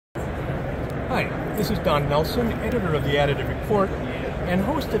Hi, this is Don Nelson, editor of the Additive Report and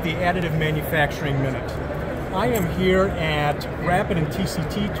host of the Additive Manufacturing Minute. I am here at RAPID and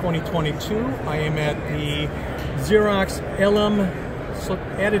TCT 2022. I am at the Xerox Elem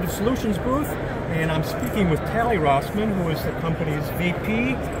Additive Solutions booth, and I'm speaking with Tali Rosman, who is the company's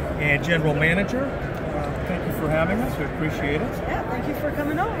VP and General Manager. Thank you for having us. We appreciate it. Yeah, thank you for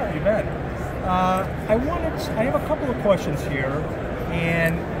coming over. You bet. I have a couple of questions here,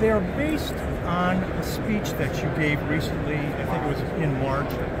 and they're based on a speech that you gave recently. I think it was in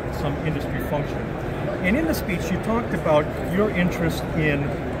March at some industry function. And in the speech, you talked about your interest in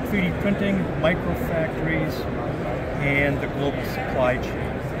 3D printing, microfactories, and the global supply chain.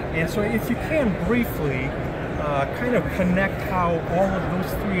 And so if you can briefly kind of connect how all of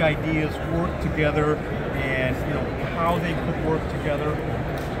those three ideas work together and how they could work together.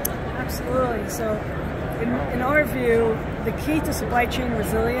 Absolutely. So in our view, the key to supply chain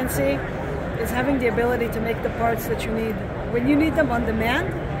resiliency is having the ability to make the parts that you need when you need them on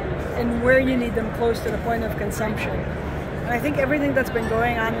demand and where you need them close to the point of consumption. And I think everything that's been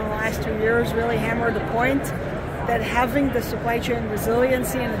going on in the last 2 years really hammered the point that having the supply chain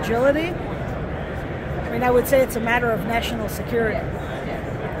resiliency and agility, I mean, I would say it's a matter of national security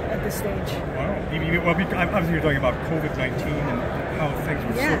at this stage. Wow. Well, obviously you're talking about COVID-19 and how things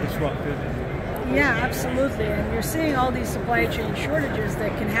were so disrupted. Yeah, absolutely. And you're seeing all these supply chain shortages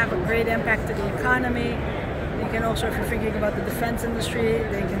that can have a great impact to the economy. They can also, if you're thinking about the defense industry,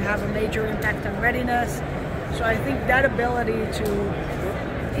 they can have a major impact on readiness. So I think that ability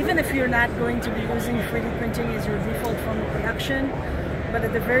to, even if you're not going to be using 3D printing as your default form of production, but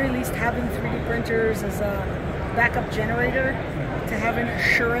at the very least having 3D printers as a backup generator to have an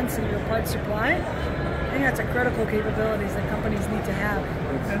assurance in your part supply, I think that's a critical capabilities that companies need to have.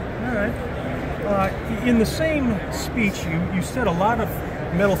 Okay, all right. In the same speech, you said a lot of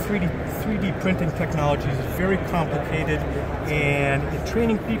metal 3D printing technologies is very complicated, and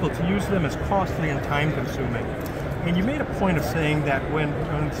training people to use them is costly and time consuming. And you made a point of saying that when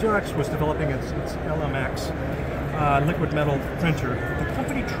Xerox was developing its LMX liquid metal printer, the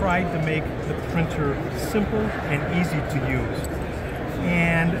company tried to make the printer simple and easy to use.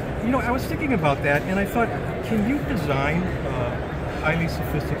 And I was thinking about that, and I thought, can you design a highly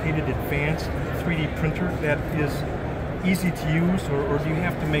sophisticated, advanced 3D printer that is easy to use, or do you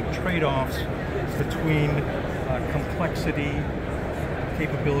have to make trade-offs between complexity,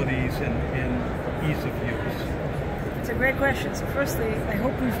 capabilities, and ease of use? It's a great question. So firstly, I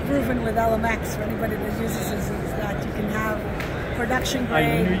hope we've proven with LMX, for anybody that uses this, is that you can have production grade.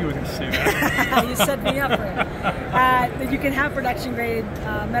 I knew you were going to say that. You set me up for it. That you can have production grade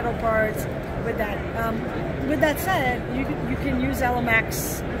metal parts with that. With that said, you can use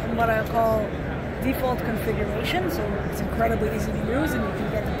LMX in what I call default configuration, so it's incredibly easy to use and you can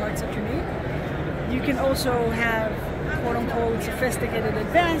get the parts that you need. You can also have quote-unquote sophisticated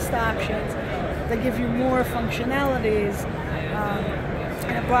advanced options that give you more functionalities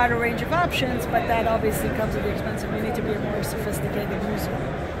and a broader range of options, but that obviously comes at the expense of you need to be a more sophisticated user.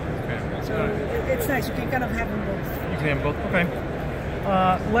 Okay. So it's nice, you can kind of have them both. You can have both, okay.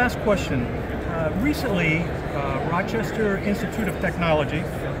 Last question. Recently, Rochester Institute of Technology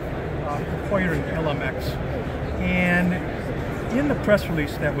acquired an LMX, and in the press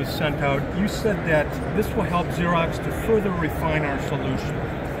release that was sent out, you said that this will help Xerox to further refine our solution.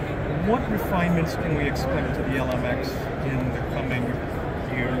 What refinements can we expect to the LMX in the coming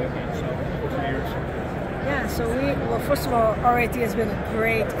year, 2 years? Yeah, so well, first of all, RAT has been a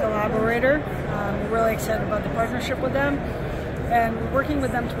great collaborator. We're really excited about the partnership with them, and we're working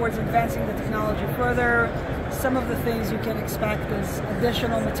with them towards advancing the technology further. Some of the things you can expect is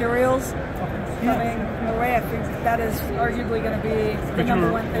additional materials coming the way. I think that is arguably going to be the number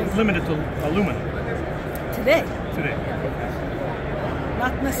one thing. Limited to aluminum. Today. Today.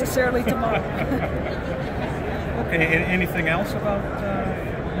 Not necessarily tomorrow. Okay, and anything else about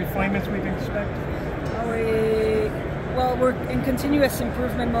refinements we can expect? Well, we're in continuous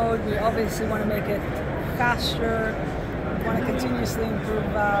improvement mode. We obviously want to make it faster. We want to continuously improve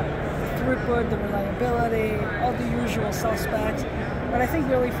the throughput, the reliability, all the usual suspects. But I think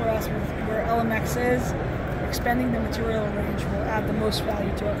really for us, where LMX is, expanding the material range will add the most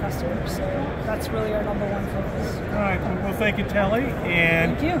value to our customers. So that's really our number one focus. All right. Well, thank you, Tali.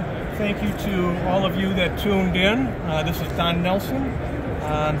 And thank you. Thank you to all of you that tuned in. This is Don Nelson.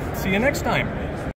 See you next time.